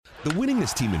The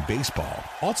winningest team in baseball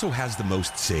also has the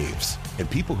most saves, and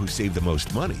people who save the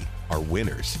most money are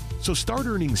winners. So start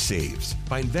earning saves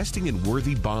by investing in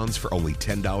worthy bonds for only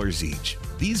 $10 each.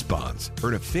 These bonds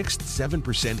earn a fixed 7%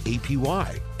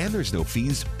 APY, and there's no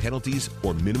fees, penalties,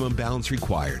 or minimum balance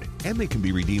required, and they can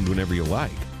be redeemed whenever you like.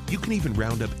 You can even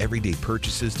round up everyday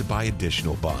purchases to buy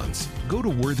additional bonds. Go to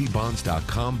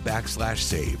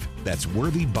worthybonds.com/save. That's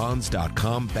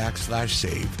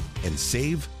worthybonds.com/save and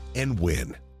save and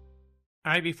win.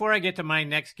 All right, before I get to my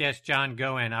next guest, John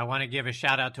Goin, I want to give a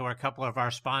shout out to a couple of our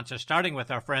sponsors, starting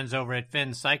with our friends over at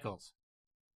Finn Cycles.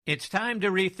 It's time to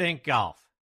rethink golf.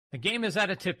 The game is at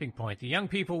a tipping point. The young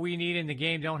people we need in the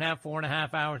game don't have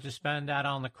 4.5 hours to spend out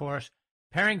on the course.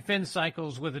 Pairing Finn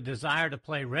Cycles with a desire to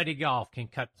play ready golf can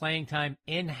cut playing time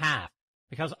in half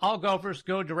because all golfers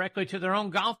go directly to their own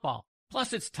golf ball.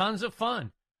 Plus, it's tons of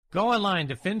fun. Go online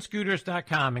to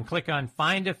finscooters.com and click on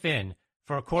Find a Fin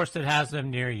for a course that has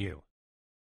them near you.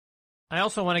 I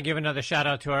also want to give another shout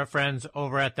out to our friends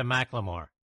over at the Macklemore.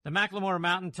 The Macklemore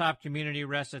Mountaintop community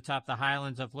rests atop the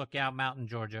highlands of Lookout Mountain,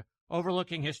 Georgia,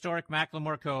 overlooking historic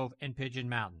Macklemore Cove and Pigeon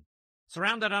Mountain.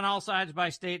 Surrounded on all sides by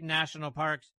state and national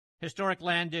parks, historic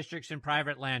land districts, and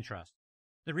private land trusts.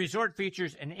 The resort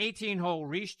features an 18-hole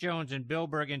Reese Jones and Bill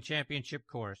Bergen championship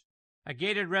course, a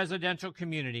gated residential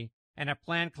community, and a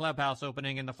planned clubhouse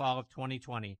opening in the fall of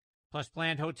 2020, plus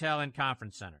planned hotel and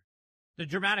conference center. The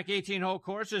dramatic 18-hole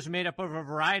course is made up of a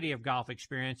variety of golf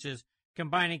experiences,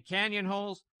 combining canyon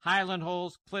holes, highland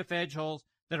holes, cliff edge holes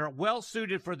that are well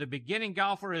suited for the beginning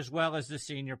golfer as well as the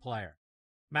senior player.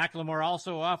 Macklemore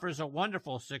also offers a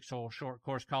wonderful 6-hole short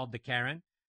course called the Cairn.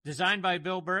 Designed by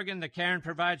Bill Bergen, the Cairn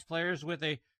provides players with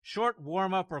a short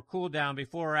warm-up or cool-down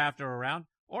before or after a round,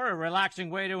 or a relaxing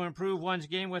way to improve one's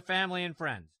game with family and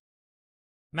friends.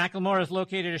 Macklemore is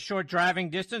located a short driving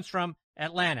distance from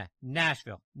Atlanta,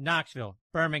 Nashville, Knoxville,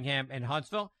 Birmingham, and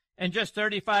Huntsville, and just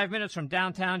 35 minutes from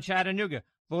downtown Chattanooga,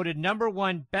 voted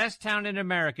 #1 best town in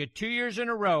America 2 years in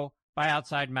a row by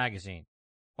Outside Magazine.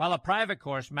 While a private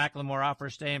course, Macklemore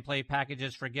offers stay-and-play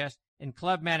packages for guests in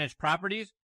club-managed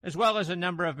properties, as well as a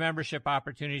number of membership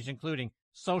opportunities, including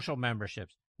social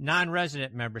memberships,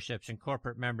 non-resident memberships, and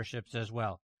corporate memberships as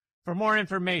well. For more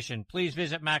information, please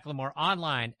visit Macklemore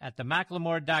online at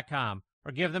themacklemore.com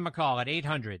or give them a call at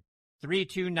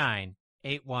 800-329-8154.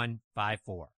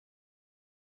 All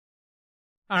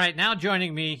right, now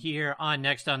joining me here on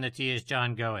Next on the Tee is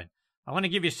John Goin. I want to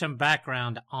give you some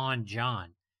background on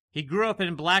John. He grew up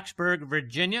in Blacksburg,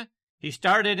 Virginia. He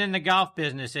started in the golf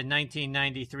business in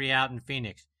 1993 out in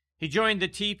Phoenix. He joined the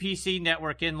TPC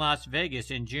network in Las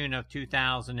Vegas in June of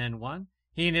 2001.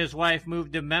 He and his wife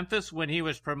moved to Memphis when he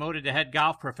was promoted to head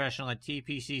golf professional at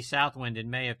TPC Southwind in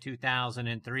May of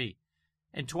 2003.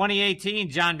 In 2018,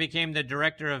 John became the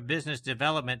Director of Business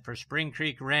Development for Spring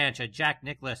Creek Ranch, a Jack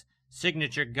Nicklaus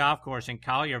signature golf course in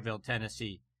Collierville,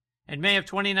 Tennessee. In May of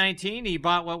 2019, he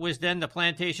bought what was then the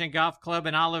Plantation Golf Club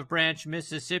in Olive Branch,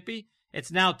 Mississippi.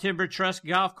 It's now Timber Truss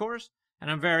Golf Course, and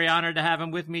I'm very honored to have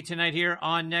him with me tonight here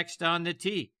on Next on the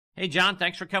Tee. Hey, John,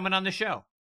 thanks for coming on the show.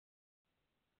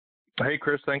 Hey,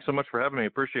 Chris, thanks so much for having me.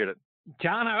 Appreciate it.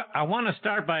 John, I want to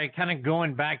start by kind of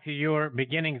going back to your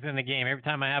beginnings in the game. Every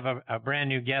time I have a brand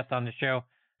new guest on the show,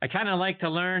 I kind of like to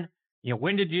learn,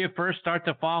 when did you first start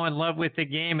to fall in love with the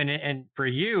game? And for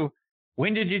you,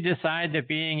 when did you decide that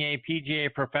being a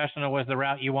PGA professional was the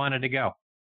route you wanted to go?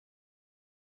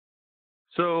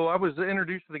 So I was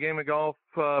introduced to the game of golf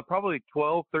probably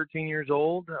 12, 13 years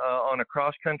old on a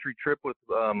cross-country trip with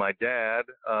my dad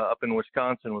up in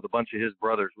Wisconsin with a bunch of his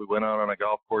brothers. We went out on a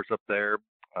golf course up there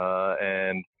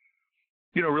and,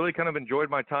 really kind of enjoyed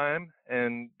my time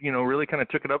and, really kind of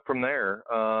took it up from there,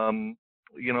 and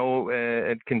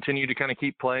continued to kind of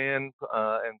keep playing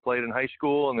and played in high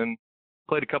school and then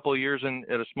played a couple of years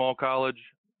at a small college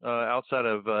outside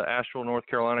of Asheville, North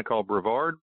Carolina called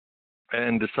Brevard.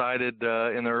 And decided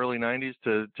in the early 90s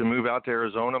to move out to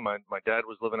Arizona. My dad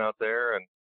was living out there, and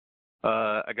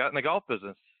I got in the golf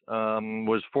business.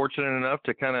 Was fortunate enough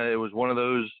to it was one of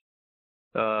those,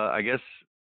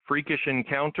 freakish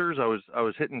encounters. I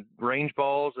was hitting range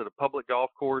balls at a public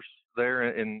golf course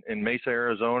there in Mesa,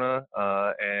 Arizona,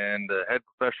 and the head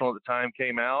professional at the time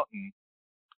came out and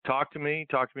talked to me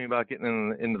about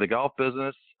getting into the golf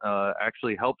business,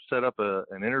 actually helped set up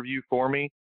an interview for me.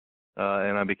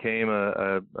 And I became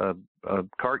a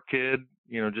cart kid,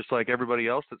 just like everybody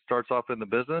else that starts off in the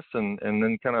business and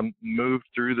then kind of moved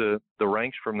through the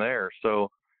ranks from there. So,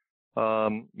 it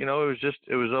was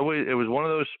one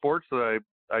of those sports that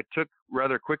I took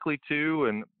rather quickly to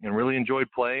and really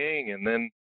enjoyed playing, and then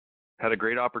had a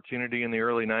great opportunity in the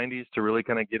early 90s to really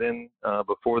kind of get in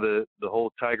before the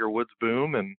whole Tiger Woods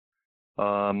boom, and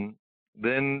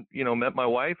Then, met my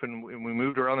wife and we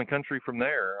moved around the country from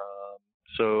there.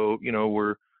 So,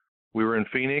 we were in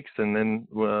Phoenix and then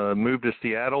moved to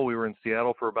Seattle. We were in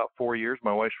Seattle for about 4 years.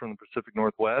 My wife's from the Pacific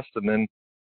Northwest, and then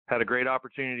had a great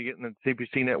opportunity to get in the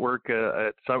TPC network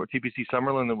at TPC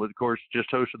Summerlin, that was, of course, just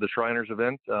hosted the Shriners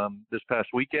event this past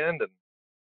weekend. And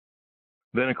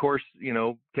then, of course,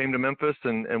 came to Memphis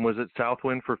and was at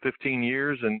Southwind for 15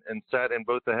 years and sat in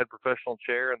both the head professional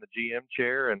chair and the GM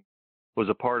chair, and was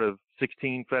a part of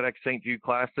 16 FedEx St. Jude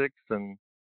Classics. And,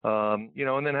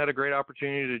 and then had a great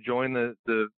opportunity to join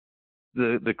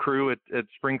the crew at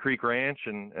Spring Creek Ranch,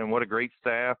 and what a great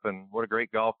staff and what a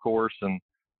great golf course. And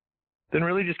then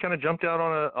really just kind of jumped out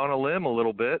on a limb a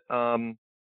little bit.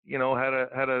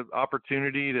 Had a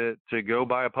opportunity to go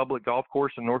buy a public golf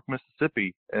course in North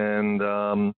Mississippi,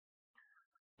 and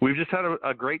we've just had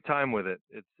a great time with it.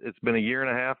 It's been a year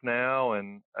and a half now,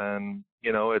 and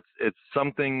it's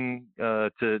something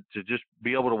to just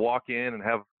be able to walk in and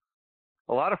have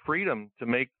a lot of freedom to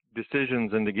make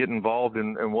decisions and to get involved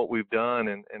in what we've done,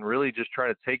 and really just try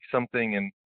to take something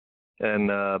and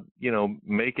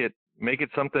make it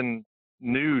something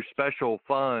new, special,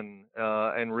 fun,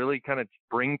 and really kind of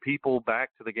bring people back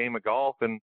to the game of golf.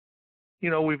 And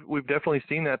we've definitely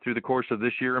seen that through the course of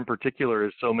this year in particular,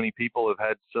 as so many people have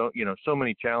had so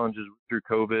many challenges through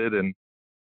COVID,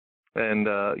 and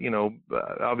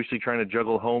obviously trying to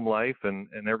juggle home life and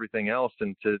everything else,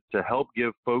 and to help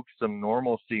give folks some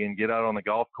normalcy and get out on the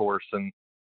golf course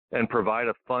and provide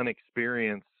a fun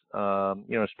experience,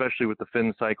 especially with the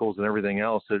fin cycles and everything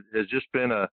else. It has just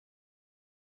been a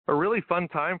really fun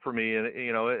time for me. And,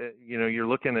 you're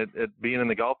looking at being in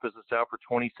the golf business now for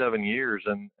 27 years,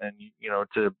 and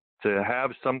to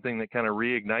have something that kind of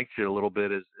reignites you a little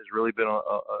bit has really been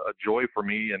a joy for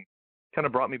me, and kind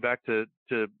of brought me back to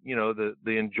the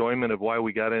enjoyment of why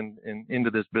we got into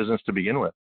this business to begin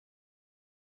with.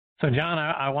 So, John,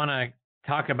 I want to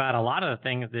talk about a lot of the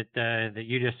things that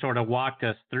you just sort of walked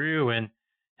us through. And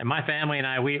my family and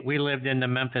I, we lived in the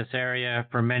Memphis area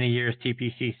for many years.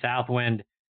 TPC Southwind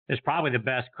is probably the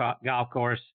best golf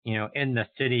course, in the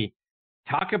city.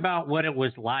 Talk about what it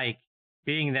was like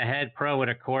being the head pro at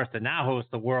a course that now hosts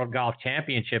the World Golf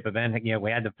Championship event.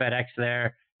 We had the FedEx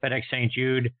there, FedEx St.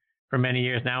 Jude for many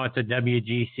years. Now it's a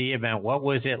WGC event. What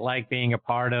was it like being a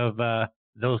part of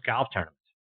those golf tournaments?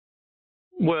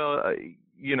 Well,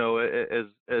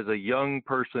 as a young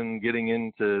person getting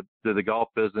into the golf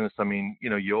business, I mean,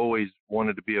 you always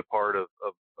wanted to be a part of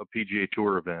a PGA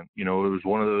Tour event. It was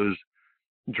one of those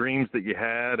dreams that you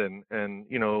had, and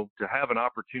to have an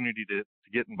opportunity to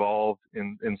get involved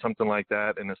in something like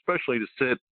that, and especially to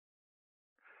sit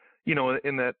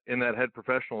in that head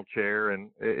professional chair, and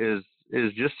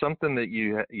is just something that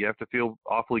you have to feel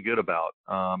awfully good about.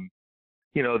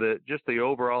 The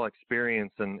overall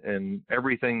experience and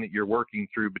everything that you're working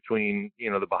through between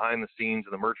the behind the scenes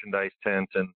and the merchandise tent,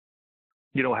 and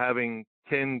having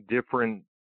 10 different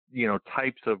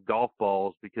types of golf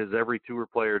balls, because every tour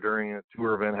player during a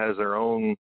tour event has their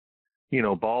own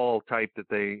ball type that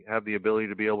they have the ability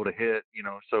to be able to hit,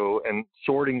 so, and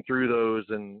sorting through those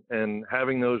and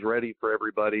having those ready for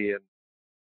everybody. And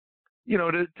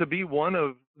to be one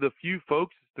of the few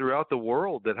folks throughout the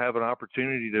world that have an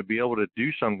opportunity to be able to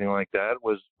do something like that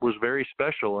was very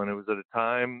special. And it was at a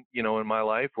time in my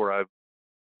life where I've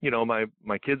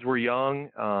my kids were young.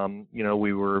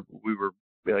 We were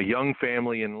a young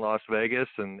family in Las Vegas,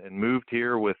 and moved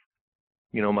here with,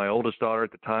 my oldest daughter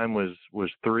at the time was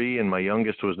 3, and my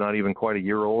youngest was not even quite a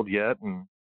year old yet. And,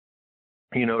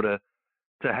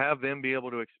 to have them be able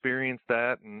to experience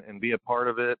that and be a part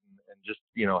of it, and just,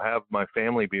 have my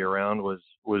family be around was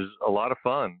a lot of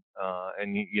fun.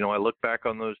 And, I look back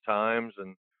on those times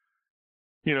and,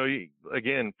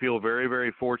 again, feel very,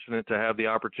 very fortunate to have the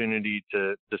opportunity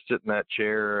to sit in that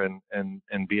chair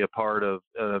and be a part of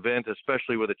an event,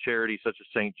 especially with a charity such as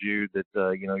St. Jude, that,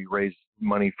 you raise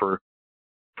money for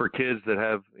kids that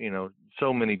have,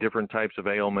 so many different types of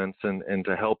ailments, and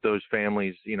to help those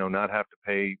families, not have to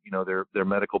pay, their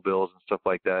medical bills and stuff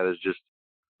like that is just,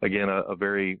 again, a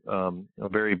very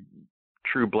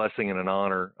true blessing and an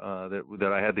honor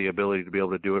that I had the ability to be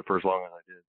able to do it for as long as I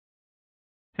did.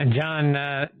 And John,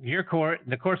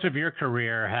 the course of your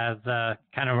career has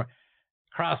kind of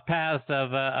crossed paths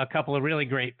of a couple of really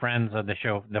great friends of the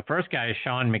show. The first guy is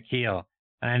Sean McKeel,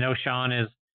 and I know Sean is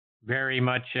very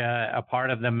much a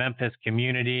part of the Memphis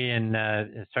community, and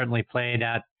certainly played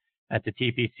at the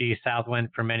TPC Southwind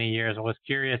for many years. I was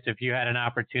curious if you had an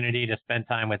opportunity to spend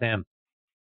time with him.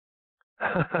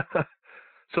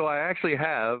 So I actually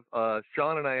have.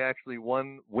 Sean and I actually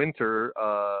one winter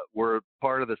were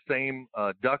part of the same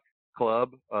duck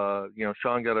club.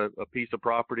 Sean got a piece of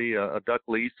property, a duck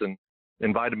lease, and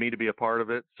invited me to be a part of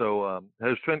it. So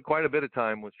have spent quite a bit of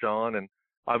time with Sean, and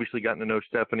obviously gotten to know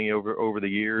Stephanie over the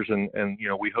years. And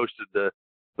we hosted the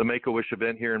Make-A-Wish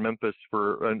event here in Memphis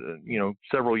for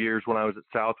several years when I was at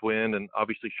Southwind, and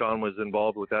obviously Sean was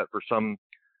involved with that for some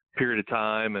period of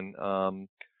time. And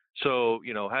so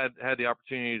had the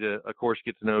opportunity to, of course,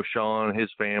 get to know Sean, his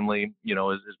family,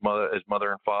 his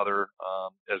mother and father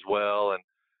as well. And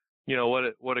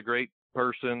what a great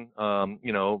person.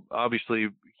 Obviously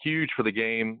huge for the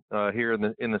game here in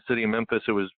the city of Memphis.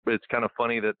 It's kind of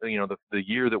funny that the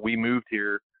year that we moved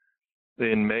here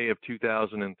in May of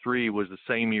 2003 was the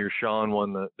same year Sean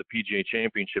won the PGA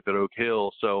Championship at Oak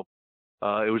Hill. So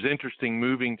it was interesting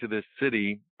moving to this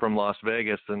city from Las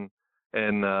Vegas and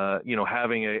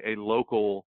having a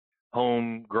local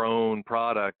homegrown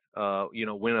product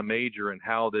win a major, and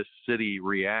how this city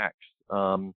reacts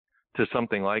to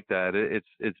something like that.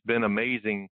 It's been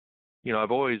amazing.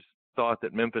 I've always thought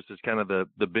that Memphis is kind of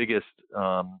the biggest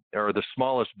or the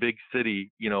smallest big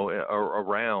city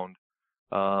around.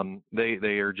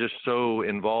 They are just so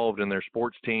involved in their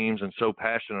sports teams and so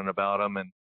passionate about them. And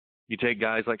you take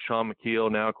guys like Sean McKeel,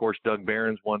 now of course Doug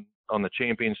Barron's won on the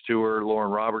Champions Tour,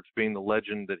 Lauren Roberts being the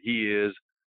legend that he is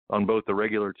on both the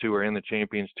regular tour and the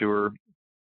Champions Tour.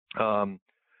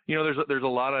 There's a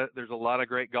lot of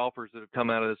great golfers that have come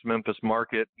out of this Memphis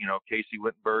market. Casey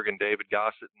Wittenberg and David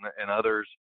Gossett and others,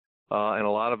 and a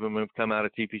lot of them have come out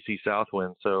of TPC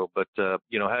Southwind. So, but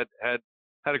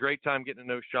had a great time getting to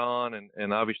know Sean,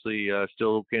 and obviously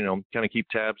still kind of keep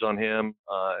tabs on him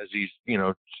as he's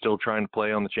still trying to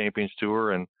play on the Champions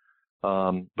Tour. And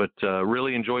but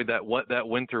really enjoyed that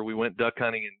winter. We went duck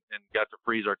hunting and got to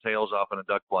freeze our tails off in a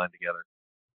duck blind together.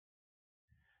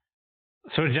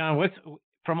 So John,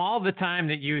 from all the time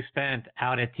that you spent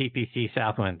out at TPC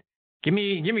Southwind, give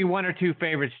me one or two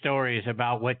favorite stories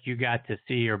about what you got to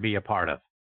see or be a part of.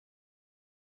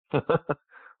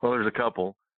 Well, there's a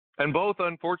couple, and both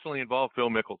unfortunately involve Phil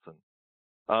Mickelson,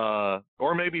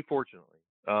 or maybe fortunately.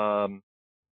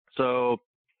 So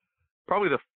probably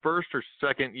the first or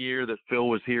second year that Phil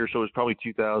was here, so it was probably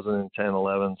 2010,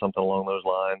 11, something along those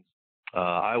lines.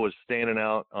 I was standing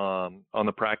out on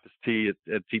the practice tee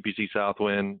at TPC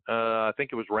Southwind. I think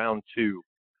it was round 2.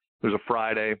 It was a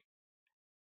Friday.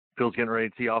 Phil's getting ready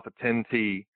to tee off at 10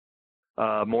 tee,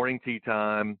 morning tee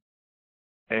time.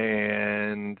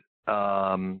 And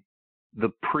the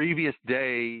previous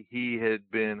day, he had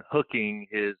been hooking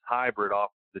his hybrid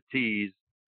off the tees.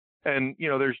 And,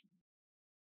 there's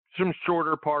some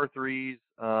shorter par 3s,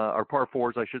 or par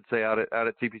 4s, I should say, out at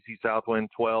TPC Southwind,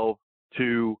 12,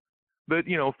 2. But,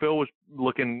 Phil was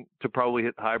looking to probably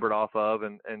hit hybrid off of,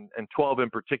 and 12 in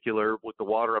particular, with the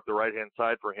water up the right-hand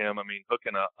side for him. I mean,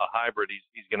 hooking a hybrid,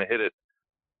 he's going to hit it,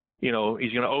 he's going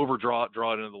to overdraw it,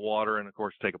 draw it into the water, and, of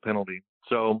course, take a penalty.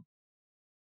 So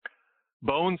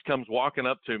Bones comes walking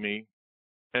up to me,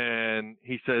 and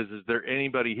he says, is there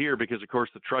anybody here? Because, of course,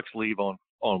 the trucks leave on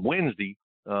Wednesday.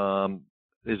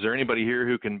 Is there anybody here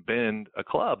who can bend a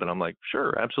club? And I'm like,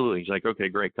 sure, absolutely. He's like, okay,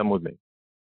 great, come with me.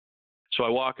 So I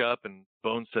walk up, and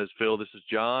Bones says, Phil, this is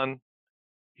John.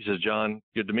 He says, John,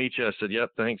 good to meet you. I said, yep,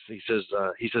 thanks. He says,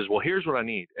 well, here's what I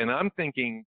need. And I'm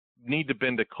thinking need to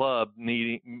bend a club,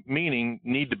 meaning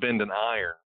need to bend an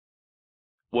iron.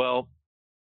 Well,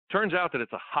 turns out that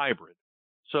it's a hybrid.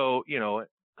 So,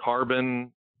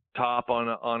 carbon top on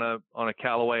a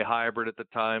Callaway hybrid at the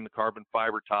time, the carbon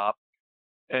fiber top.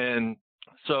 And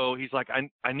so he's like,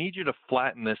 I need you to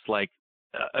flatten this like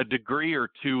a degree or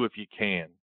two if you can.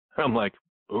 I'm like,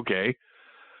 okay.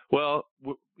 Well,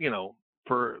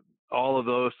 for all of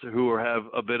those who have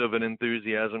a bit of an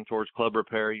enthusiasm towards club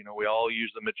repair, we all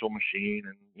use the Mitchell machine.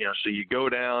 And, so you go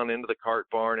down into the cart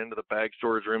barn, into the bag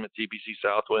storage room at TPC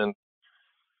Southwind,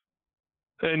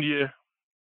 and you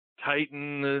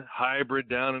tighten the hybrid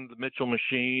down into the Mitchell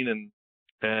machine,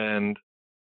 and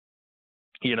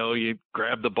you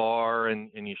grab the bar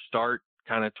and you start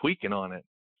kind of tweaking on it.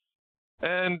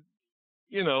 And,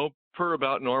 for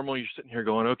about normal, you're sitting here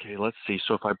going, okay, let's see.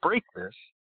 So if I break this,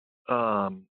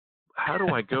 how do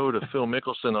I go to Phil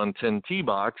Mickelson on 10 tee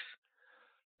box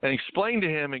and explain to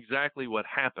him exactly what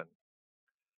happened?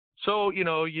 So,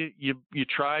 you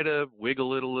try to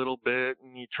wiggle it a little bit,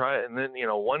 and you try it. And then,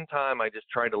 one time I just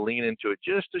tried to lean into it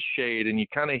just a shade, and you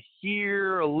kind of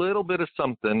hear a little bit of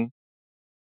something,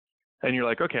 and you're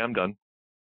like, okay, I'm done.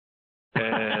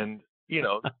 And,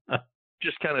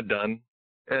 just kind of done.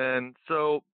 And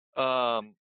so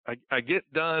I get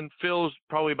done. Phil's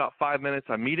probably about 5 minutes.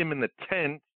 I meet him in the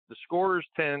tent, the scorer's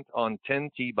tent on 10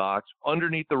 tee box,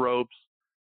 underneath the ropes,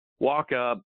 walk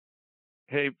up.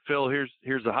 hey, Phil,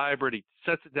 here's a hybrid. He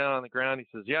sets it down on the ground. He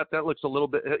says, yeah, that looks a little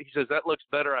bit. He says that looks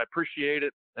better. I appreciate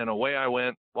it. And away I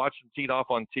went. Watched him teed off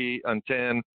on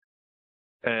 10,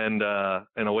 and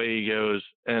away he goes.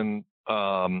 And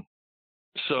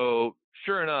so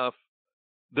sure enough,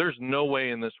 there's no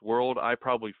way in this world I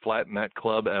probably flattened that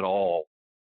club at all.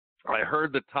 I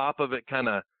heard the top of it kind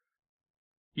of,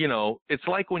 it's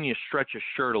like when you stretch a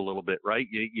shirt a little bit, right?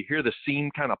 You hear the seam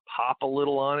kind of pop a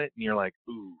little on it, and you're like,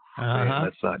 ooh, man,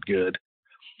 that's not good.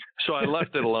 So I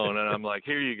left it alone, and I'm like,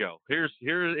 here you go. Here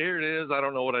it is. I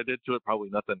don't know what I did to it. Probably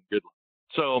nothing good.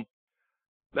 So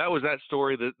that was that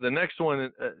story. The next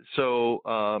one,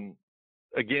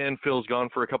 again, Phil's gone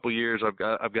for a couple of years. I've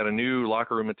got a new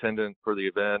locker room attendant for the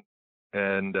event,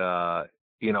 and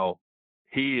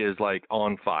he is like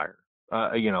on fire.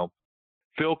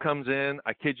 Phil comes in.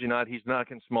 I kid you not, he's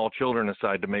knocking small children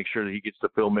aside to make sure that he gets the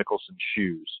Phil Mickelson's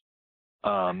shoes,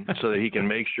 so that he can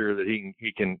make sure that he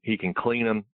can clean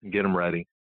them and get them ready.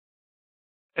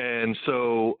 And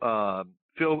so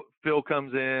Phil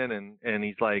comes in and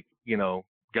he's like,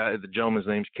 the gentleman's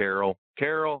name's Carol.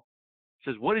 Carol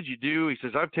says, what did you do? He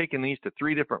says, I've taken these to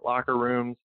 3 different locker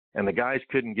rooms, and the guys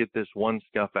couldn't get this one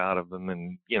scuff out of them.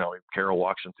 And, Carol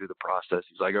walks him through the process.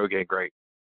 He's like, okay, great.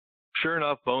 Sure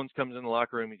enough, Bones comes in the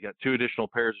locker room. He's got 2 additional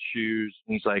pairs of shoes.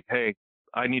 And he's like, hey,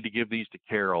 I need to give these to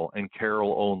Carol and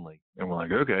Carol only. And we're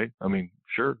like, okay. I mean,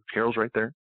 sure. Carol's right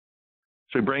there.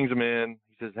 So he brings them in.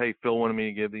 He says, hey, Phil wanted me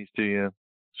to give these to you.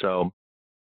 So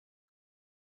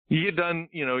you get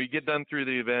done through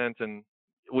the event, and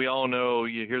we all know,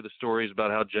 you hear the stories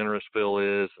about how generous Phil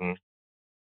is. And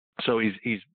so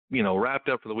he's wrapped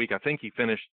up for the week. I think he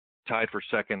finished tied for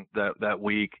second that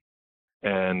week.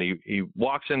 And he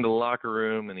walks into the locker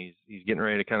room, and he's getting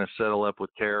ready to kind of settle up with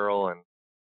Carol, and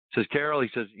says, Carol, he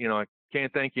says, I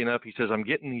can't thank you enough. He says, I'm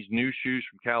getting these new shoes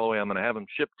from Callaway. I'm going to have them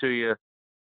shipped to you.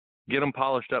 Get them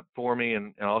polished up for me,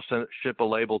 and I'll ship a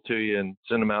label to you and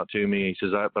send them out to me. He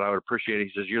says, but I would appreciate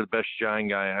it. He says, you're the best shine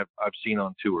guy I've seen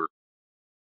on tour.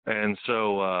 And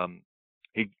so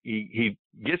he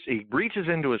reaches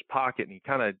into his pocket, and he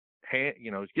kind of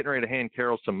he's getting ready to hand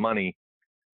Carol some money,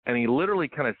 and he literally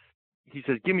he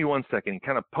says, give me 1 second. He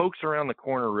kind of pokes around the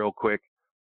corner real quick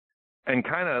and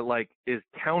kind of like is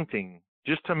counting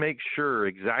just to make sure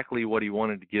exactly what he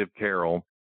wanted to give Carol.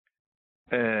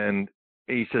 And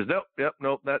he says, nope,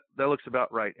 that looks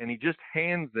about right. And he just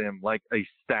hands them like a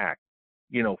stack,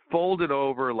 folded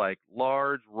over, like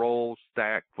large roll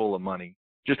stack full of money,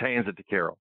 just hands it to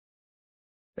Carol.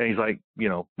 And he's like,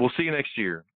 we'll see you next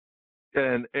year.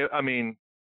 And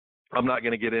I'm not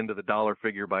going to get into the dollar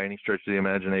figure by any stretch of the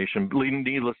imagination.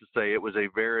 Needless to say, it was a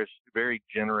very, very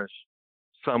generous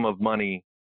sum of money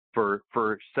for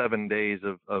 7 days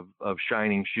of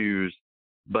shining shoes.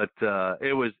 But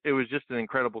it was just an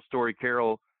incredible story.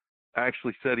 Carol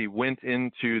actually said he went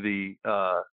into the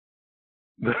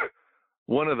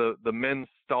one of the men's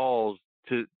stalls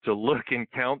to look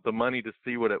and count the money to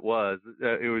see what it was.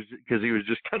 It was because he was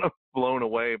just kind of blown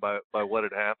away by what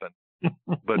had happened.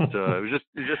 But it was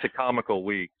just a comical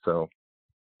week. So,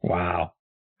 wow,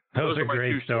 those are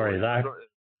great stories.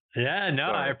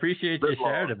 I appreciate you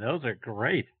sharing them. Those are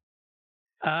great.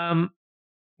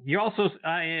 You also,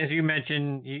 as you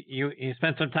mentioned, you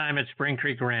spent some time at Spring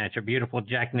Creek Ranch, a beautiful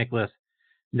Jack Nicklaus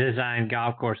designed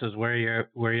golf courses where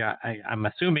I'm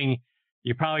assuming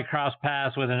you probably crossed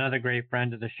paths with another great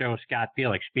friend of the show, Scott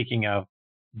Felix. Speaking of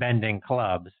bending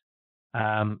clubs.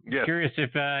 Yes. Curious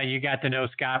if you got to know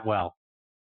Scott well.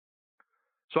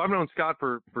 So I've known Scott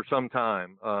for some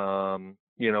time.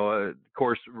 Of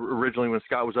course, originally when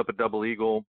Scott was up at Double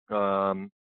Eagle,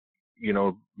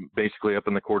 basically up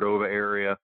in the Cordova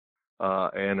area,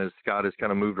 and as Scott has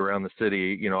kind of moved around the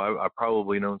city, I've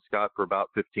probably known Scott for about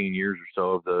 15 years or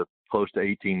so of the close to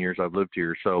 18 years I've lived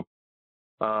here. So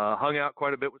hung out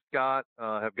quite a bit with Scott,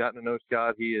 have gotten to know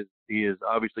Scott. He is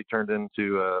obviously turned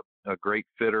into a great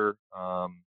fitter,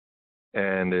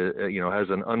 and has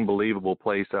an unbelievable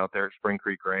place out there at Spring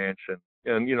Creek Ranch,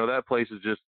 and that place is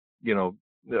just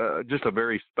just a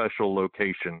very special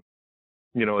location.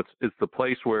 It's the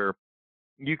place where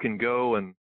you can go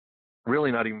and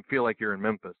really not even feel like you're in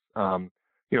Memphis.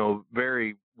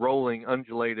 Very rolling,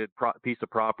 undulated piece of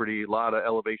property, a lot of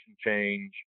elevation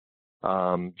change.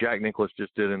 Jack Nicklaus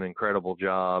just did an incredible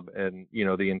job, and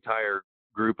the entire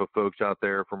group of folks out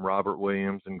there, from Robert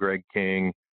Williams and Greg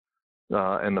King,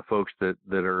 and the folks that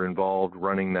are involved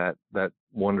running that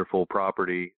wonderful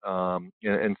property.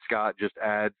 And Scott just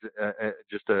adds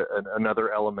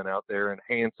another element out there,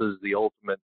 enhances the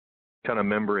ultimate kind of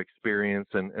member experience.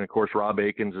 And of course, Rob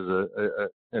Akins is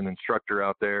an instructor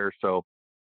out there. So,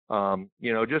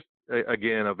 just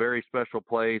again, a very special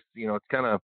place. It's kind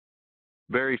of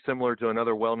very similar to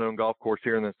another well-known golf course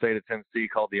here in the state of Tennessee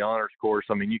called the Honors Course.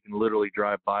 I mean, you can literally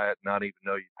drive by it and not even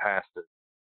know you passed it.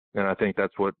 And I think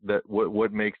that's what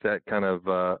makes that kind of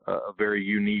a very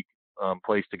unique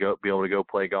place to be able to go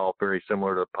play golf, very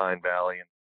similar to Pine Valley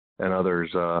and others.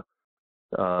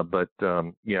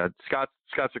 Yeah,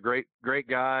 Scott's a great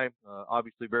guy,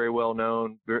 obviously very well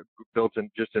known, built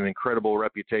just an incredible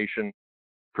reputation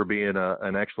for being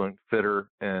an excellent fitter,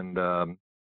 and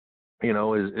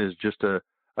is just a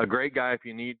great guy if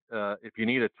you need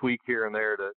a tweak here and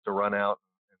there to run out.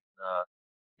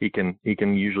 He can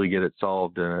usually get it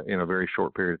solved in a very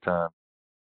short period of time.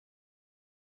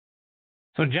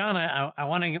 So, John, I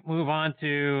want to move on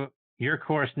to your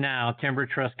course now, Timber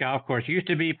Truss Golf Course. Used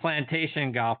to be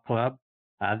Plantation Golf Club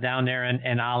down there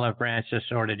in Olive Branch,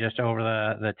 just over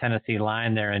the Tennessee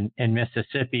line there in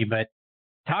Mississippi. But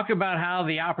talk about how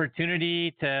the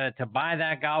opportunity to buy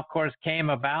that golf course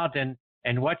came about, and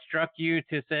what struck you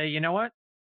to say, you know what,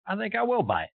 I think I will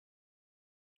buy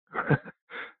it.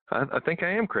 I think I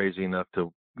am crazy enough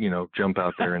to, jump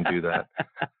out there and do that.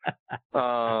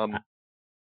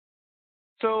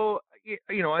 So,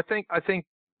 I think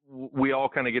we all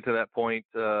kind of get to that point.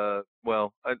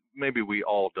 Maybe we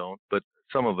all don't, but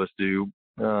some of us do.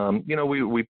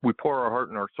 We pour our heart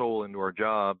and our soul into our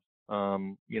job.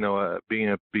 Being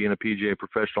a PGA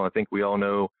professional, I think we all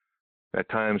know at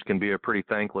times can be a pretty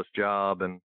thankless job.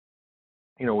 And,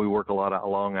 we work a lot of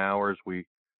long hours. We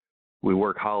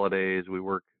work holidays. We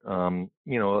work,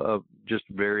 just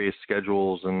various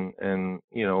schedules, and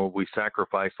we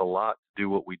sacrifice a lot to do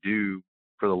what we do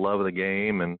for the love of the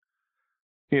game. And,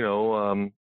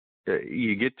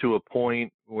 you get to a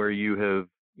point where you have,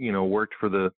 worked for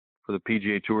the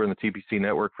PGA Tour and the TPC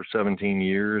network for 17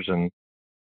 years, and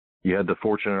you had the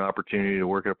fortunate opportunity to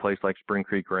work at a place like Spring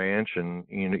Creek Ranch, and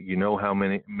how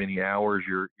many hours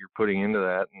you're putting into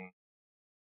that. And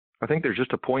I think there's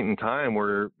just a point in time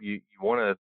where you want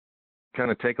to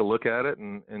kind of take a look at it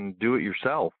and do it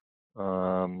yourself,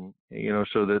 so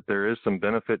that there is some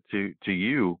benefit to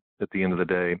you at the end of the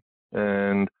day.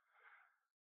 And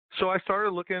so I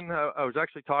started looking. I was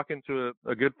actually talking to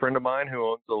a good friend of mine who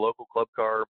owns a local club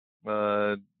car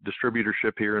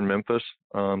distributorship here in Memphis,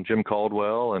 Jim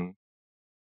Caldwell, and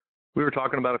we were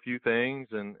talking about a few things,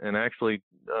 and actually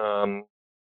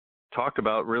talked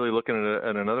about really looking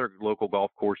at another local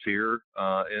golf course here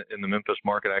in the Memphis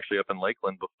market, actually up in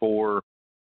Lakeland, before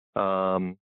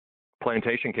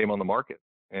Plantation came on the market.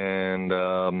 And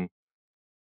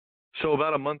so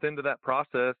about a month into that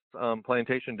process,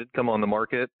 Plantation did come on the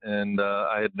market, and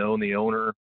I had known the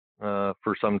owner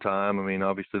for some time. I mean,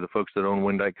 obviously the folks that own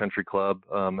Windike Country Club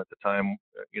at the time,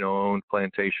 owned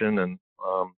Plantation, and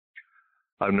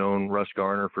I've known Russ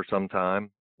Garner for some time.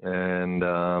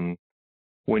 And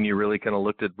when you really kind of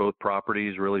looked at both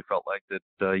properties, really felt like that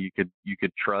you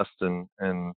could trust and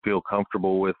feel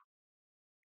comfortable with,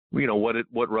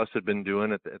 what Russ had been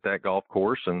doing at that golf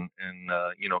course, and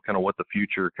kind of what the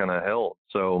future kind of held.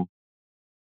 So,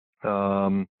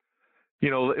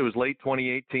 it was late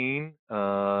 2018,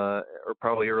 or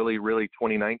probably early, really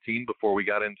 2019 before we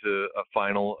got into a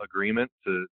final agreement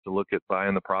to look at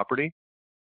buying the property.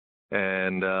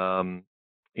 And,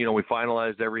 we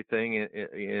finalized everything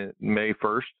in May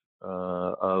 1st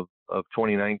of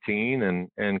 2019,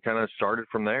 and kind of started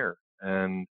from there.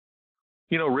 And,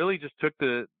 really just took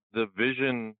the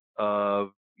vision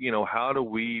of, how do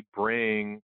we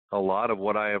bring a lot of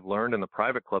what I have learned in the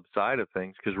private club side of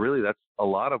things, because really that's a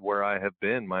lot of where I have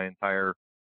been my entire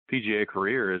PGA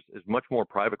career is much more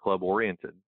private club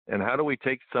oriented. And how do we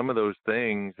take some of those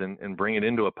things and bring it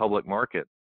into a public market?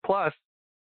 Plus,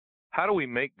 how do we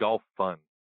make golf fun?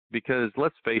 Because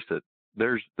let's face it,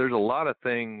 there's a lot of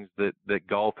things that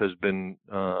golf has been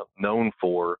known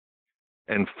for,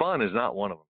 and fun is not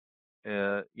one of them.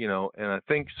 And I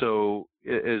think so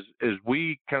as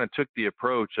we kind of took the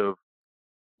approach of,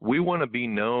 we want to be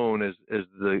known as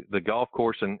the golf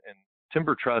course, and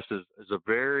Timber Truss is a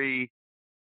very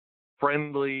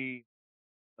friendly,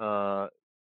 there's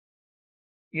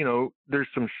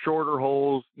some shorter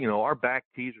holes. Our back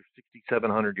tees are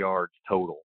 6,700 yards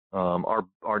total.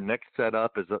 Our next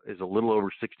setup is a little over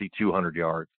 6,200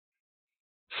 yards.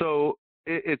 So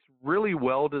it's really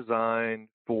well designed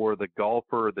for the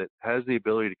golfer that has the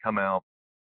ability to come out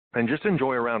and just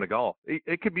enjoy a round of golf.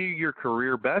 It could be your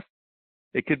career best.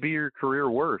 It could be your career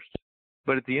worst.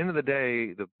 But at the end of the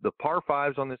day, the par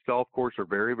fives on this golf course are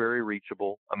very, very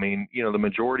reachable. I mean, the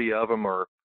majority of them are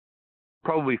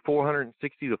probably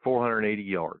 460 to 480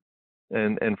 yards.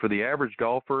 And for the average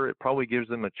golfer, it probably gives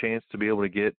them a chance to be able to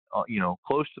get,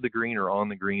 close to the green or on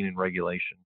the green in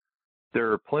regulation.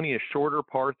 There are plenty of shorter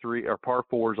par 3 or par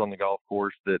 4s on the golf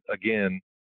course that, again,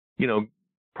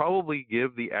 probably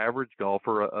give the average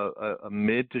golfer a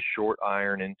mid to short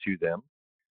iron into them.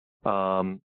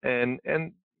 And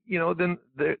then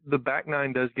the back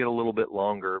nine does get a little bit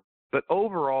longer, but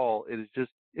overall it's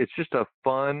just a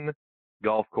fun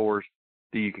golf course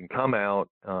that you can come out,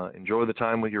 enjoy the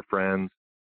time with your friends,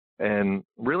 and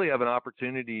really have an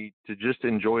opportunity to just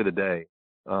enjoy the day,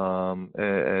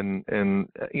 and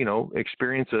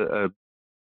experience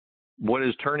what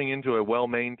is turning into a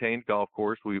well-maintained golf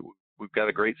course. We've got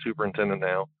a great superintendent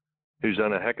now who's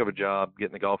done a heck of a job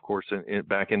getting the golf course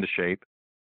back into shape.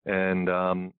 And,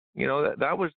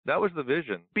 that was the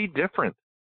vision. Be different.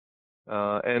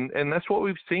 And that's what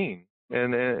we've seen.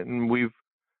 And we've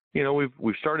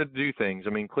started to do things. I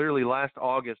mean, clearly last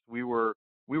August, we were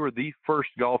the first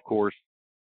golf course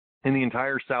in the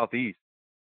entire Southeast,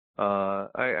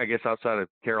 I guess outside of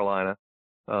Carolina.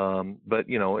 But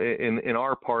in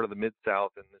our part of the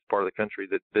Mid-South and this part of the country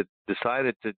that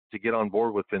decided to get on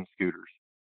board with Finn scooters.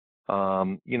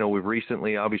 We've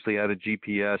recently obviously added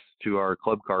GPS to our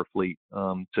club car fleet,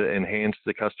 to enhance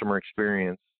the customer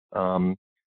experience.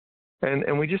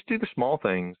 And we just do the small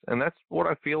things. And that's what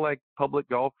I feel like public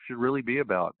golf should really be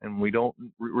about. And we don't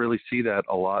really see that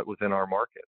a lot within our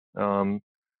market.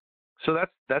 So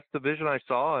that's the vision I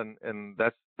saw, and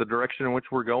that's the direction in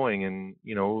which we're going. And,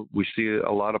 we see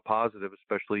a lot of positive,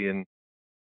 especially in,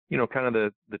 kind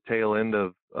of the tail end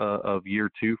of year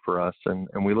 2 for us. And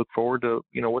we look forward to,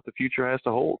 what the future has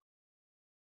to hold.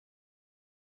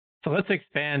 So let's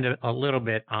expand a little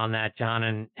bit on that,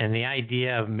 John, and the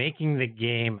idea of making the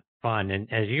game fun.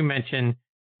 And as you mentioned,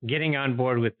 getting on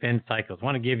board with Finn Cycles. I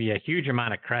want to give you a huge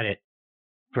amount of credit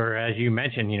for, as you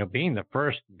mentioned, being the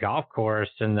first golf course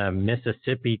in the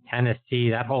Mississippi, Tennessee,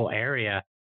 that whole area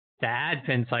to add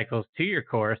Finn Cycles to your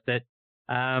course that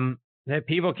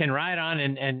people can ride on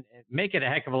and make it a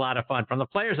heck of a lot of fun. From the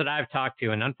players that I've talked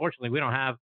to, and unfortunately we don't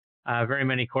have very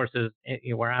many courses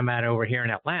where I'm at over here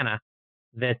in Atlanta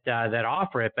that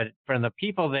offer it, but from the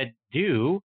people that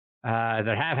do,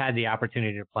 that have had the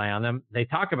opportunity to play on them, they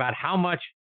talk about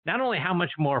not only how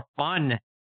much more fun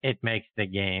it makes the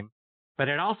game, but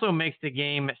it also makes the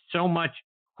game so much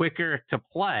quicker to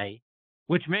play,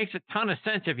 which makes a ton of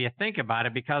sense if you think about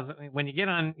it, because when you get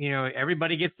on,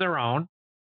 everybody gets their own.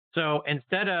 So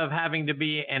instead of having to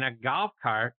be in a golf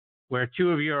cart where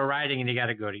 2 of you are riding and you got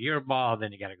to go to your ball,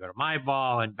 then you got to go to my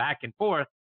ball and back and forth,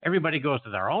 everybody goes to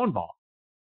their own ball.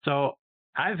 So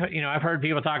I've heard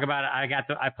people talk about it.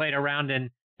 I played around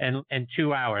in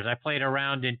 2 hours. I played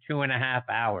around in 2.5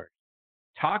 hours.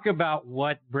 Talk about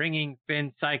what bringing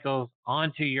Finn Cycles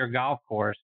onto your golf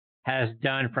course has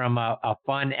done from a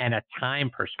fun and a time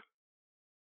perspective.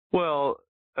 Well,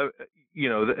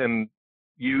 and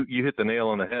you hit the nail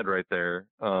on the head right there.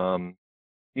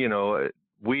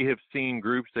 We have seen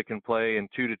groups that can play in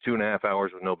 2 to 2.5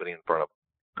 hours with nobody in front of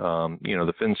them.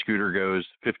 The Finn scooter goes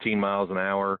 15 miles an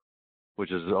hour,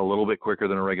 which is a little bit quicker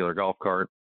than a regular golf cart.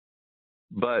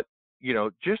 But,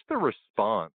 just the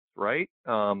response, right?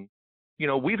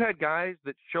 We've had guys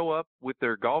that show up with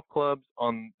their golf clubs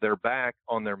on their back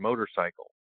on their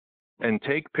motorcycle and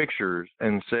take pictures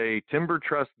and say, Timber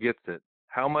Truss gets it.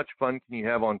 How much fun can you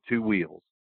have on 2 wheels?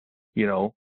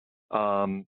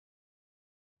 The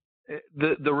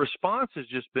response has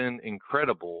just been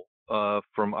incredible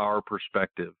from our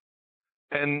perspective.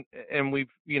 And we've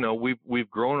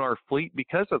grown our fleet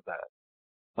because of that.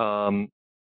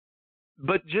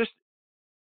 But just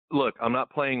look, I'm not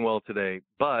playing well today,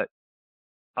 but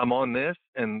I'm on this,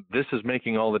 and this is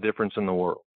making all the difference in the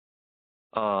world.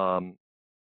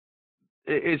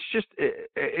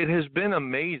 It has been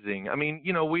amazing. I mean,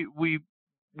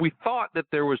 we thought that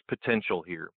there was potential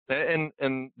here, and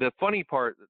the funny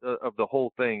part of the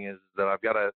whole thing is that I've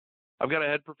got a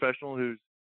head professional who's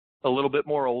a little bit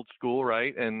more old school,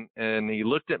 right? And he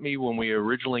looked at me when we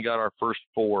originally got our first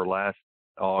 4 last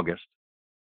August.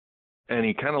 And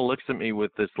he kind of looks at me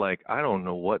with this, like, I don't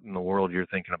know what in the world you're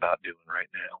thinking about doing right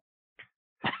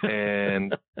now.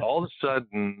 And all of a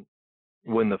sudden,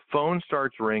 when the phone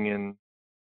starts ringing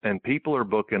and people are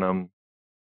booking them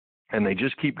and they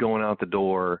just keep going out the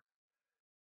door,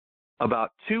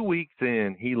 about 2 weeks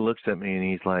in, he looks at me and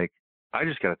he's like, I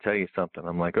just got to tell you something.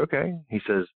 I'm like, okay. He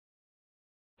says,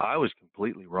 I was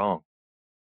completely wrong.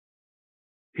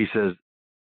 He says,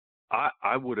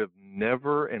 I would have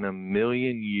never in a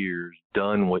million years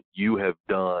done what you have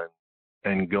done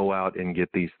and go out and get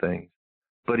these things.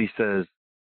 But he says,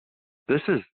 this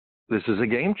is a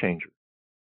game changer.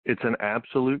 It's an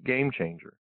absolute game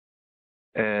changer.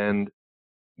 And,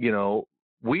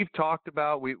 we've talked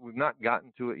about, we've not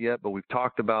gotten to it yet, but we've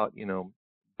talked about,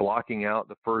 blocking out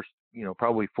the first,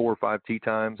 probably 4 or 5 tee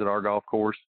times at our golf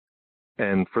course.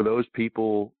 And for those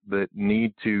people that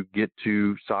need to get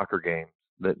to soccer games,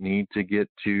 that need to get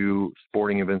to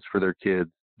sporting events for their kids,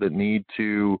 that need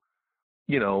to,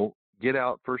 get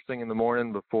out first thing in the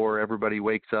morning before everybody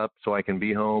wakes up so I can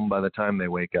be home by the time they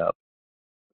wake up.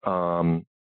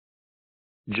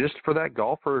 Just for that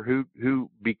golfer who,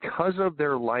 because of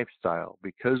their lifestyle,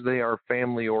 because they are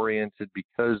family oriented,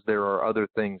 because there are other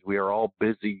things, we are all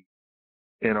busy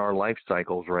in our life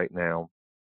cycles right now,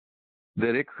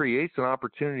 that it creates an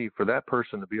opportunity for that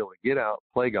person to be able to get out,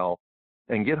 play golf,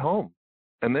 and get home,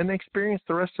 and then experience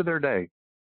the rest of their day.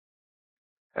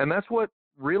 And that's what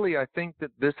really I think that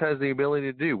this has the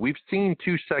ability to do. We've seen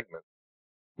 2 segments.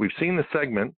 We've seen the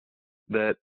segment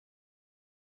that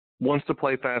wants to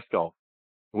play fast golf.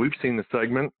 We've seen the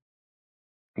segment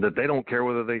that they don't care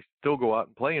whether they still go out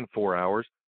and play in 4 hours.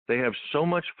 They have so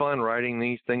much fun riding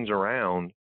these things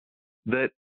around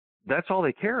that that's all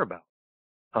they care about.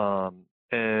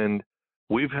 And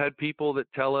we've had people that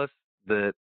tell us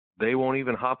that they won't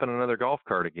even hop in another golf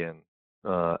cart again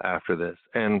after this.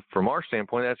 And from our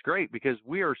standpoint, that's great, because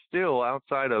we are still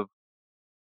outside of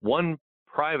one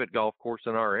private golf course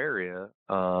in our area,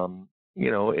 in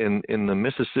the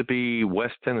Mississippi,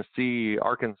 West Tennessee,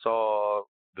 Arkansas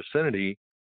vicinity.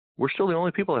 We're still the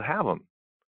only people that have them.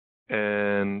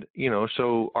 And,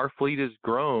 so our fleet has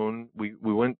grown. We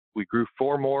grew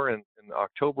 4 more in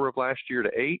October of last year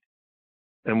to 8,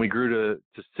 and we grew to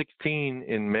 16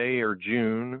 in May or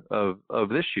June of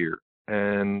this year.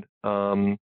 And,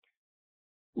 I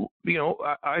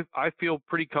feel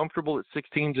pretty comfortable that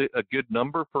 16 is a good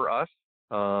number for us,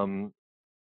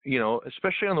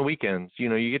 especially on the weekends.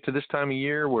 You get to this time of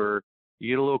year where you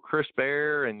get a little crisp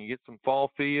air and you get some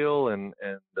fall feel, and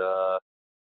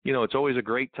it's always a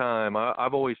great time.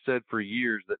 I've always said for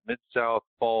years that Mid-South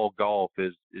fall golf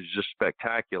is just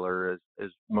spectacular,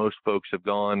 as most folks have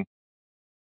gone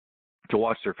to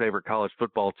watch their favorite college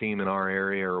football team in our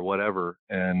area or whatever.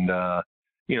 And,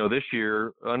 this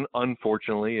year,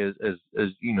 unfortunately, as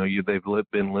they've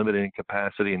been limited in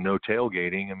capacity and no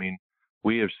tailgating. I mean,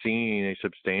 we have seen a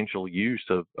substantial use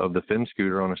of the Finn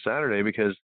scooter on a Saturday,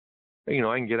 because I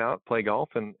can get out, play golf,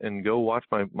 and go watch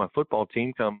my football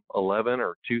team come 11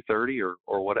 or 2:30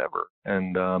 or whatever.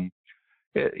 And,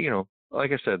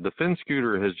 like I said, the Finn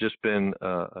scooter has just been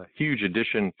a huge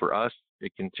addition for us.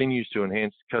 It continues to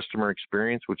enhance customer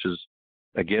experience, which is,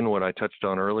 again, what I touched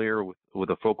on earlier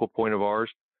with a focal point of ours.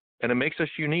 And it makes us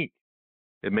unique.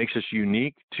 It makes us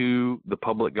unique to the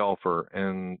public golfer.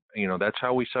 And, that's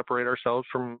how we separate ourselves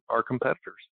from our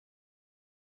competitors.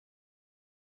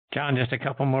 John, just a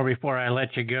couple more before I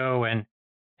let you go. And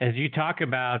as you talk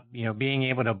about, being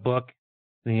able to book,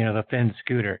 the Finn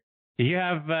scooter, do you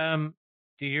have,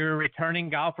 do your returning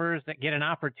golfers that get an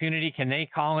opportunity, can they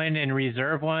call in and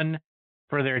reserve one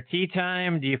for their tee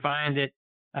time? Do you find that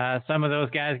some of those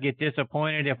guys get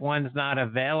disappointed if one's not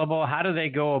available? How do they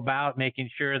go about making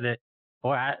sure that,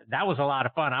 boy, that was a lot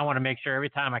of fun. I want to make sure every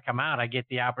time I come out, I get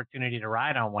the opportunity to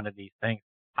ride on one of these things.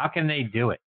 How can they do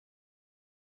it?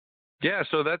 Yeah,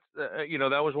 so that's,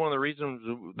 that was one of the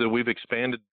reasons that we've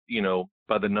expanded,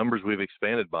 by the numbers we've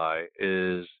expanded by,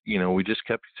 is, we just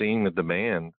kept seeing the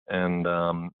demand. And,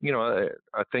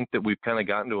 I think that we've kind of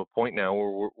gotten to a point now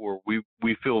where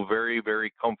we feel very,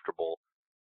 very comfortable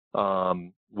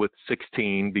with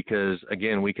 16, because,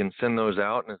 again, we can send those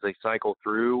out, and as they cycle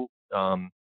through,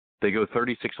 they go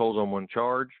 36 holes on one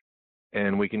charge,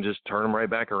 and we can just turn them right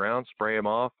back around, spray them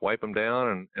off, wipe them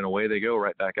down, and away they go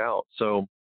right back out. So,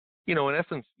 in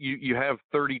essence, you have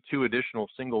 32 additional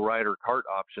single rider cart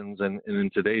options, and in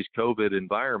today's COVID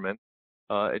environment,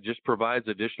 it just provides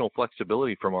additional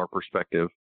flexibility from our perspective.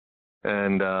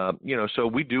 And, so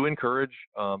we do encourage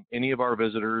any of our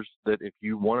visitors that if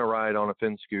you want to ride on a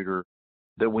Finn scooter,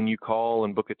 that when you call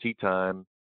and book a tee time,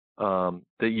 that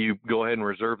you go ahead and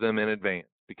reserve them in advance,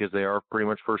 because they are pretty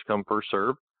much first come, first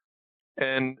serve.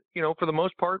 And, for the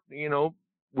most part,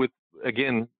 with,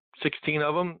 again, 16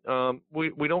 of them,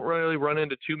 we don't really run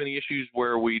into too many issues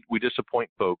where we disappoint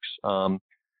folks.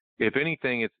 If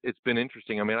anything, it's been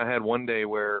interesting. I mean, I had one day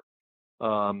where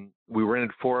we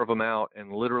rented 4 of them out,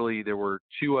 and literally there were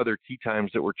 2 other tee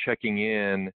times that were checking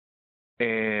in,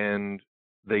 and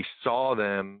they saw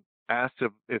them, asked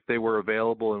if they were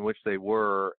available, in which they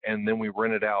were, and then we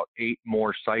rented out 8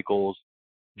 more cycles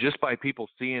just by people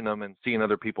seeing them and seeing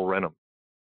other people rent them.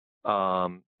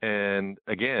 And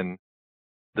again,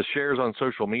 the shares on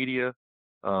social media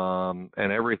and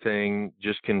everything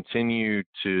just continue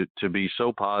to be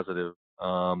so positive.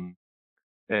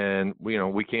 And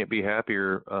we can't be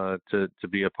happier to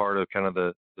be a part of kind of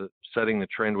the setting the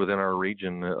trend within our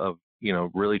region of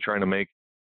really trying to make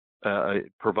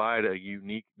provide a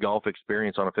unique golf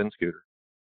experience on a Finn scooter.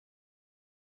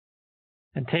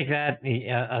 And take that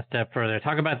a step further.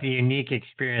 Talk about the unique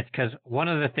experience, because one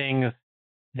of the things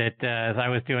that as I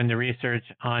was doing the research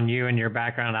on you and your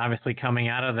background, obviously coming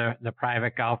out of the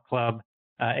private golf club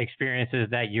experiences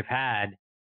that you've had,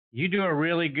 you do a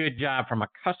really good job from a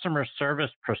customer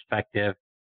service perspective,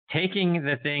 taking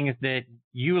the things that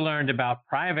you learned about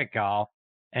private golf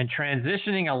and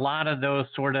transitioning a lot of those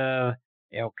sort of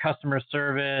customer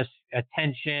service,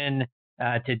 attention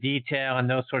to detail, and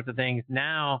those sorts of things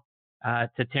now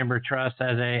to Timber Truss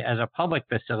as a public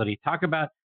facility. Talk about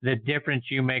the difference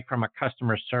you make from a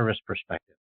customer service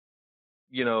perspective.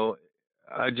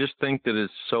 I just think that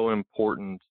it's so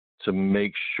important to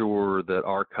make sure that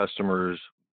our customers,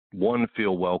 one,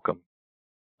 feel welcome.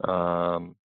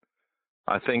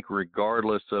 I think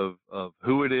regardless of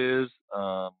who it is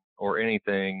or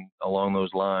anything along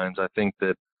those lines, I think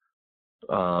that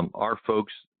our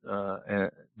folks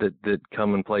that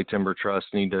come and play Timber Truss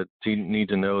need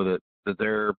to know that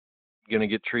they're going to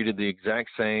get treated the exact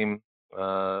same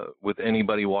with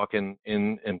anybody walking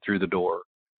in and through the door.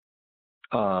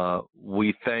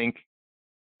 We thank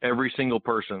every single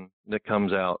person that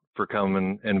comes out for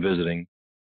coming and visiting.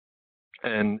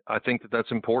 And I think that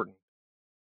that's important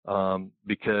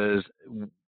because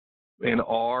in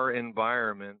our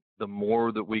environment, the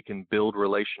more that we can build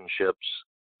relationships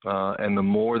and the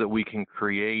more that we can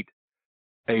create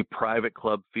a private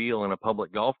club feel in a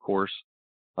public golf course,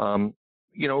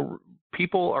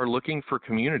 people are looking for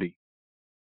community.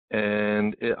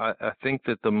 And I think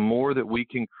that the more that we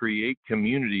can create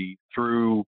community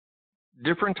through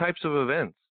different types of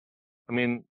events. I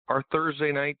mean, our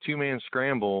Thursday night 2-man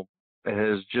scramble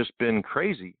has just been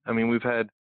crazy. I mean, we've had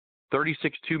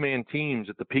 36 2-man teams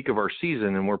at the peak of our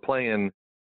season, and we're playing,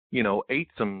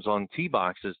 eightsomes on tee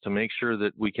boxes to make sure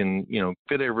that we can,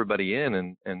 fit everybody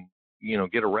in and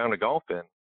get a round of golf in.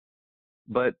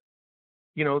 But,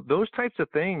 those types of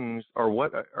things are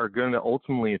what are going to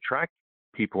ultimately attract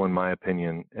people, in my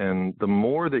opinion. And the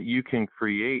more that you can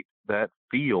create that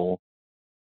feel,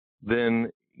 then,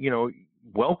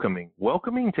 welcoming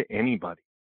to anybody.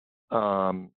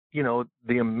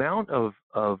 The amount of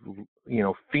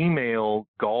female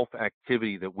golf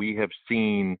activity that we have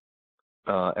seen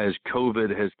as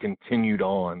COVID has continued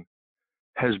on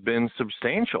has been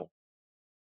substantial.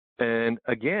 And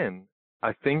again,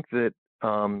 I think that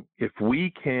if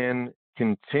we can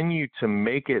continue to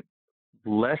make it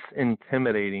less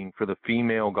intimidating for the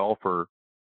female golfer,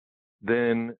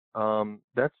 then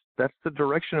that's the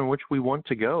direction in which we want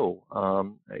to go.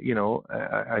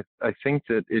 I think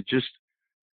that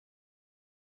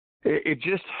it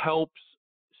just helps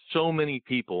so many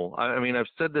people. I mean, I've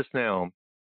said this now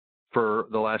for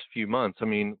the last few months. I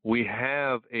mean, we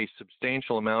have a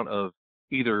substantial amount of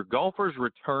either golfers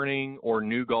returning or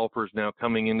new golfers now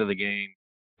coming into the game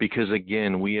because,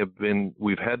 again,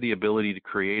 we've had the ability to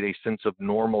create a sense of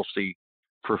normalcy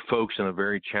for folks in a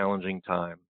very challenging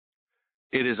time.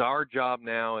 It is our job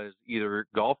now as either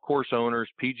golf course owners,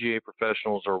 PGA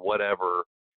professionals, or whatever,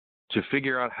 to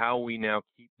figure out how we now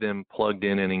keep them plugged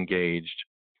in and engaged.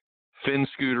 Finn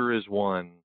scooter is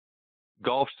one.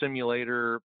 Golf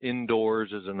simulator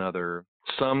indoors is another.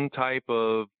 Some type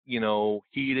of,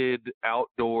 heated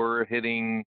outdoor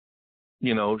hitting,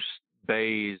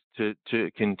 bays to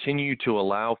continue to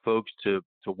allow folks to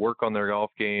work on their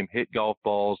golf game, hit golf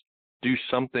balls, do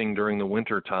something during the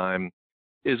winter time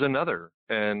is another.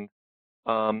 And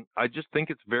I just think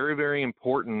it's very, very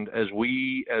important as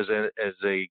we, as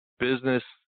a business,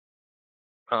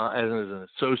 as an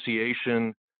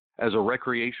association, as a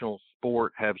recreational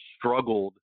sport, have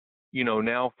struggled,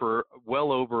 now for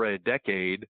well over a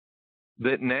decade,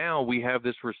 that now we have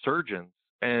this resurgence.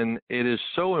 And it is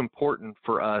so important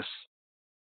for us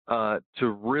to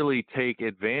really take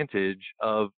advantage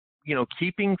of,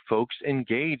 keeping folks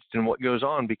engaged in what goes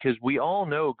on, because we all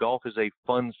know golf is a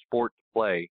fun sport to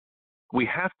play. We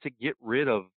have to get rid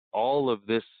of all of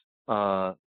this,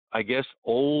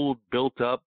 old built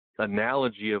up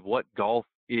analogy of what golf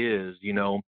is,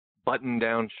 button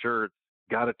down shirts,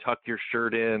 got to tuck your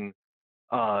shirt in,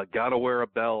 got to wear a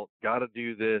belt, got to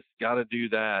do this, got to do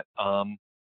that.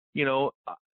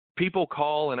 People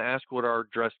call and ask what our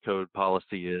dress code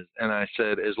policy is. And I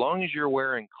said, as long as you're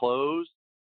wearing clothes,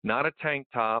 not a tank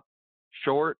top,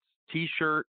 shorts,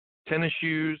 T-shirt, tennis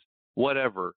shoes,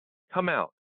 whatever, come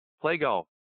out, play golf,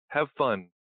 have fun,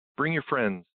 bring your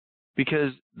friends,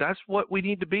 because that's what we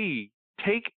need to be.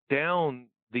 Take down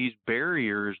these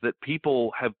barriers that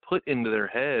people have put into their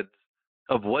heads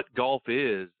of what golf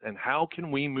is, and how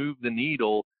can we move the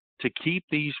needle to keep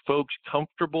these folks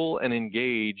comfortable and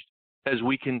engaged as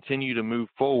we continue to move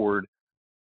forward,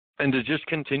 and to just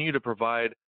continue to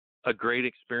provide a great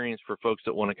experience for folks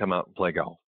that want to come out and play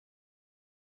golf.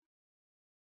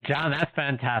 John, that's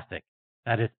fantastic.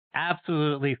 That is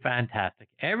absolutely fantastic.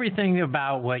 Everything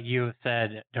about what you have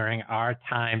said during our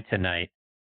time tonight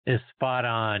is spot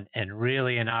on, and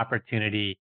really an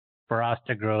opportunity for us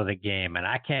to grow the game. And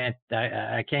I can't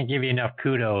give you enough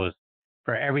kudos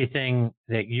for everything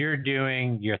that you're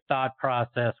doing, your thought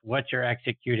process, what you're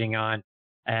executing on,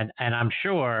 and I'm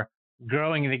sure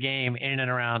growing the game in and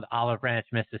around Olive Branch,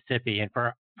 Mississippi. And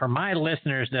for my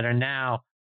listeners that are now,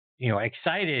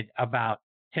 excited about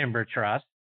Timber Truss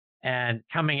and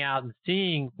coming out and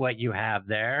seeing what you have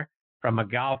there, from a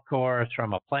golf course,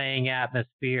 from a playing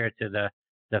atmosphere to the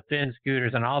fin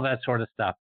scooters and all that sort of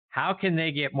stuff, how can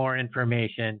they get more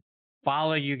information,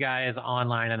 follow you guys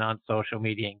online and on social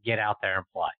media, and get out there and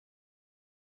play?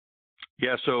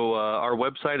 Yeah, so our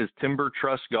website is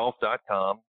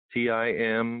timbertrussgolf.com,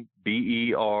 TIMBERTRUSS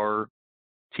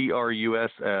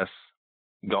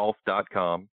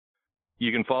golf.com.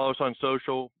 You can follow us on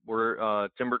social. We're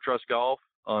Timber Truss Golf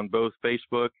on both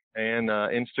Facebook and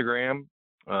Instagram.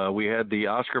 We had the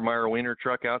Oscar Mayer Wiener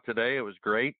truck out today. It was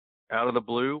great. Out of the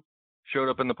blue, showed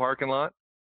up in the parking lot,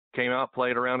 came out,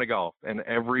 played a round of golf, and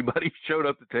everybody showed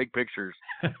up to take pictures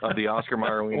of the Oscar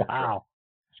Mayer Wiener wow. truck.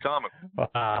 It's comical.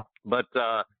 Wow. But,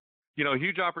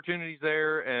 huge opportunities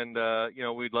there, and,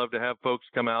 we'd love to have folks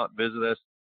come out and visit us,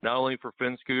 not only for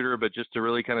Fin Scooter, but just to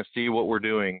really kind of see what we're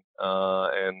doing,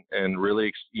 and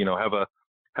really, have a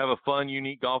fun,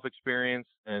 unique golf experience,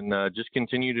 and just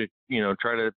continue to,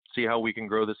 try to see how we can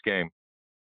grow this game.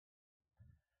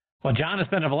 Well, John, it's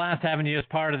been a blast having you as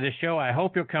part of the show. I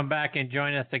hope you'll come back and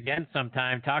join us again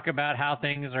sometime. Talk about how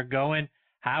things are going,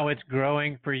 how it's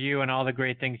growing for you, and all the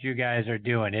great things you guys are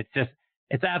doing.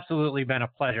 It's absolutely been a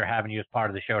pleasure having you as part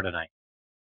of the show tonight.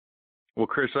 Well,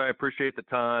 Chris, I appreciate the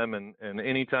time, and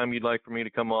anytime you'd like for me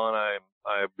to come on,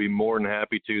 I'd be more than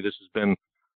happy to. This has been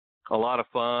a lot of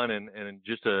fun, and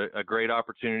just a great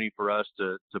opportunity for us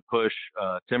to push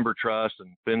Timber Truss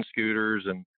and Fin Scooters,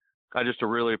 and I just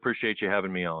really appreciate you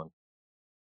having me on.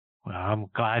 Well, I'm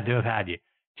glad to have had you.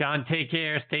 John, take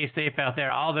care. Stay safe out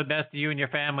there. All the best to you and your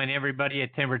family and everybody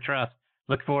at Timber Truss.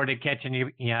 Look forward to catching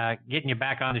you, getting you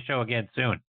back on the show again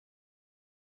soon.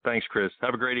 Thanks, Chris.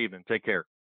 Have a great evening. Take care.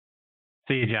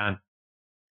 See you, John.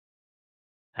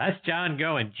 That's John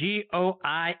Goin,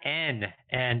 Goin,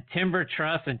 and Timber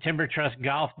Truss and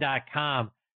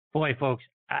timbertrussgolf.com. Boy, folks,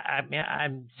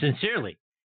 I'm sincerely,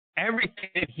 everything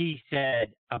that he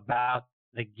said about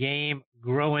the game,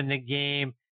 growing the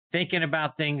game, thinking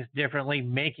about things differently,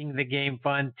 making the game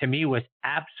fun, to me was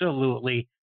absolutely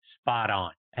spot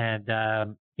on. And,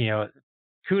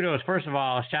 kudos, first of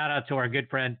all, shout out to our good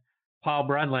friend, Paul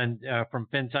Brundlin from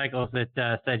Fin Cycles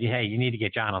that said, hey, you need to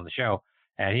get John on the show.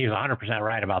 And he was 100%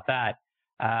 right about that.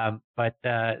 But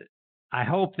I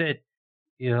hope that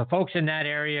folks in that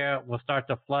area will start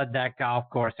to flood that golf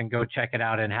course and go check it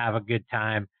out and have a good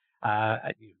time.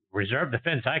 Reserve the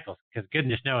Fin Cycles, because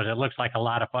goodness knows it looks like a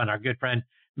lot of fun. Our good friend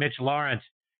Mitch Lawrence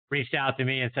reached out to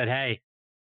me and said, hey,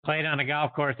 played on a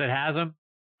golf course that has them.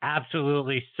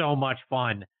 Absolutely so much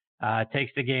fun.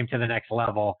 Takes the game to the next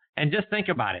level. And just think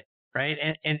about it. Right.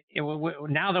 And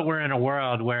now that we're in a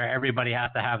world where everybody has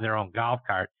to have their own golf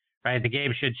cart, right, the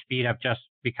game should speed up just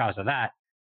because of that.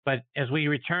 But as we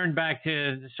return back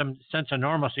to some sense of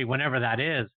normalcy, whenever that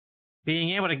is, being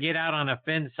able to get out on a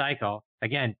Fin cycle,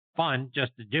 again, fun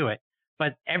just to do it,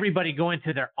 but everybody going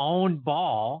to their own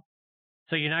ball.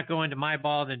 So you're not going to my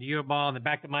ball, then to your ball, and then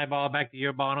back to my ball, back to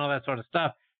your ball, and all that sort of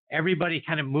stuff. Everybody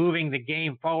kind of moving the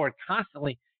game forward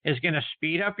constantly is going to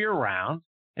speed up your rounds.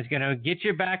 It's going to get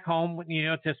you back home,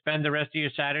 to spend the rest of your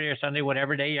Saturday or Sunday,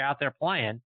 whatever day you're out there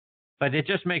playing. But it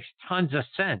just makes tons of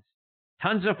sense,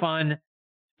 tons of fun,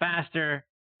 faster,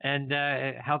 and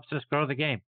it helps us grow the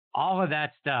game. All of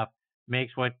that stuff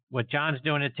makes what John's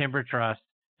doing at Timber Truss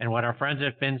and what our friends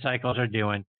at Fin Cycles are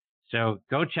doing. So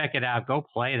go check it out. Go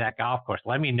play that golf course.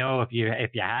 Let me know if you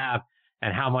have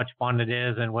and how much fun it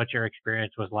is and what your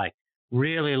experience was like.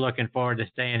 Really looking forward to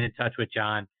staying in touch with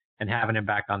John and having him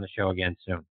back on the show again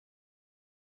soon.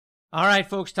 All right,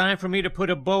 folks, time for me to put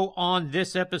a bow on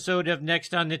this episode of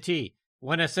Next on the Tee.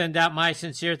 Want to send out my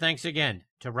sincere thanks again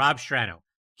to Rob Strano,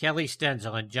 Kelly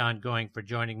Stenzel, and John Goin for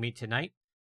joining me tonight.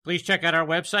 Please check out our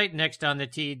website,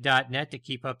 nextonthetee.net, to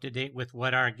keep up to date with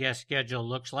what our guest schedule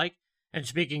looks like. And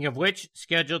speaking of which,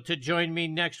 scheduled to join me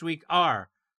next week are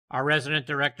our resident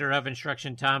director of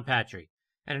instruction, Tom Patry,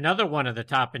 And another one of the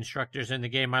top instructors in the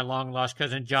game, my long-lost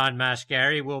cousin John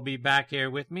Mascari, will be back here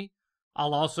with me.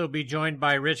 I'll also be joined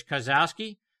by Rich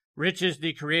Kozowski. Rich is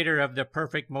the creator of the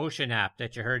Perfect Motion app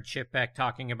that you heard Chip Beck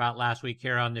talking about last week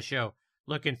here on the show.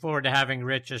 Looking forward to having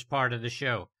Rich as part of the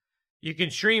show. You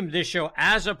can stream this show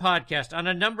as a podcast on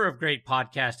a number of great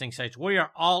podcasting sites. We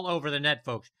are all over the net,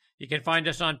 folks. You can find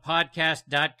us on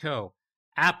podcast.co,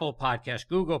 Apple Podcasts,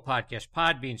 Google Podcasts,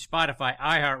 Podbean, Spotify,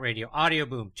 iHeartRadio,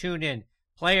 Audioboom, TuneIn,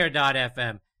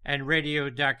 Player.fm, and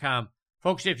Radio.com.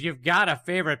 Folks, if you've got a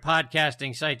favorite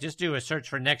podcasting site, just do a search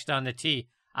for Next on the Tee.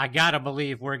 I gotta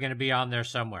believe we're going to be on there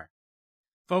somewhere.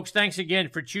 Folks, thanks again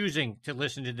for choosing to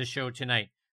listen to the show tonight.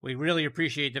 We really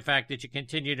appreciate the fact that you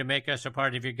continue to make us a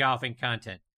part of your golfing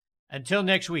content. Until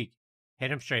next week,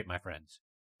 hit 'em straight, my friends.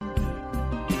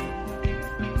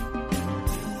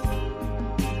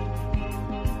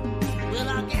 Well,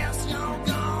 I guess you're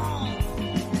gone.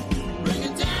 Bring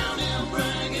it down and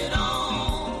bring it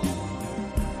on.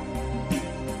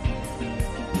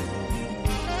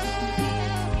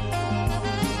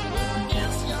 Well, I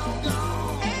guess you're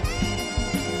gone.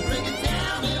 Bring it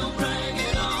down and bring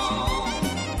it on.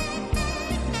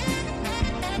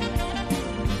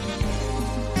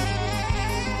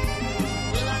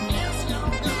 Well, I guess you're gone. Well, I guess you're gone. Well, I guess you're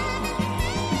gone.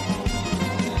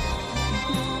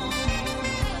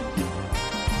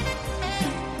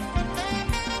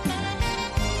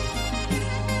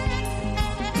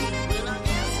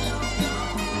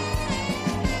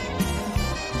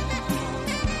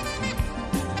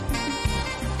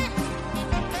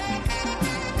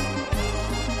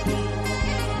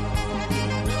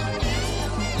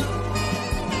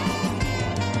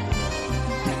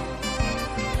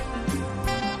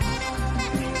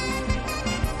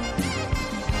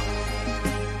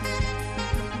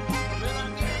 Well, I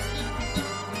guess you're gone.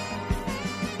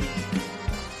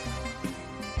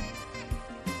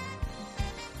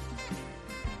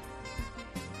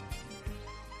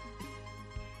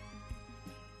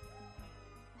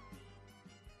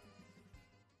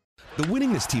 The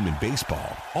winningest team in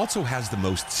baseball also has the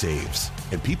most saves,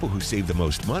 and people who save the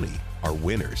most money are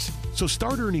winners. So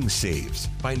start earning saves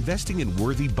by investing in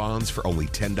worthy bonds for only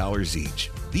 $10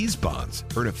 each. These bonds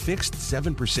earn a fixed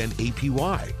 7%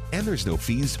 APY, and there's no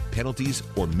fees, penalties,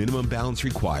 or minimum balance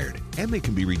required, and they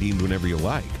can be redeemed whenever you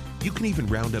like. You can even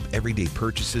round up everyday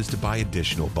purchases to buy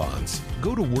additional bonds.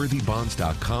 Go to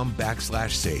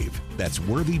worthybonds.com/save. That's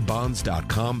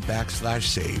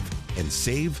worthybonds.com/save and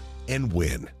save and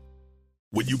win.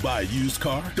 When you buy a used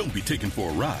car, don't be taken for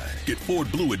a ride. Get Ford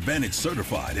Blue Advantage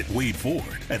certified at Wade Ford,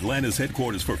 Atlanta's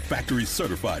headquarters for factory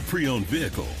certified pre-owned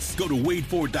vehicles. Go to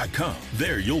wadeford.com.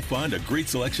 There you'll find a great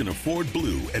selection of Ford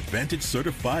Blue Advantage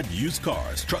certified used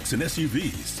cars, trucks, and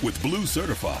SUVs. With Blue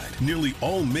certified, nearly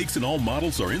all makes and all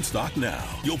models are in stock now.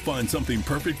 You'll find something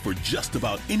perfect for just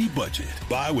about any budget.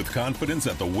 Buy with confidence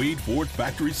at the Wade Ford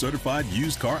factory certified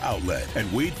used car outlet at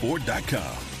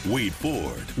wadeford.com. Wade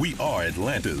Ford, we are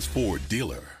Atlanta's Ford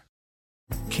dealer.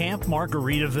 Camp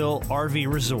Margaritaville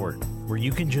RV Resort, where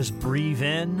you can just breathe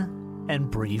in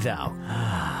and breathe out.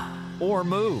 Or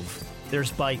move.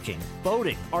 There's biking,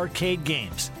 boating, arcade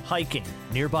games, hiking,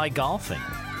 nearby golfing.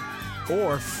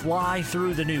 Or fly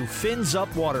through the new Fins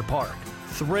Up Water Park.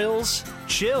 Thrills,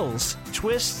 chills,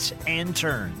 twists, and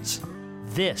turns.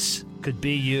 This could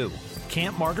be you.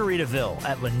 Camp Margaritaville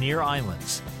at Lanier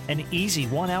Islands. An easy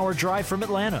 1-hour drive from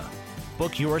Atlanta.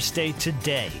 Book your stay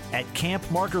today at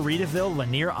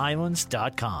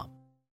campmargaritavillelanierislands.com.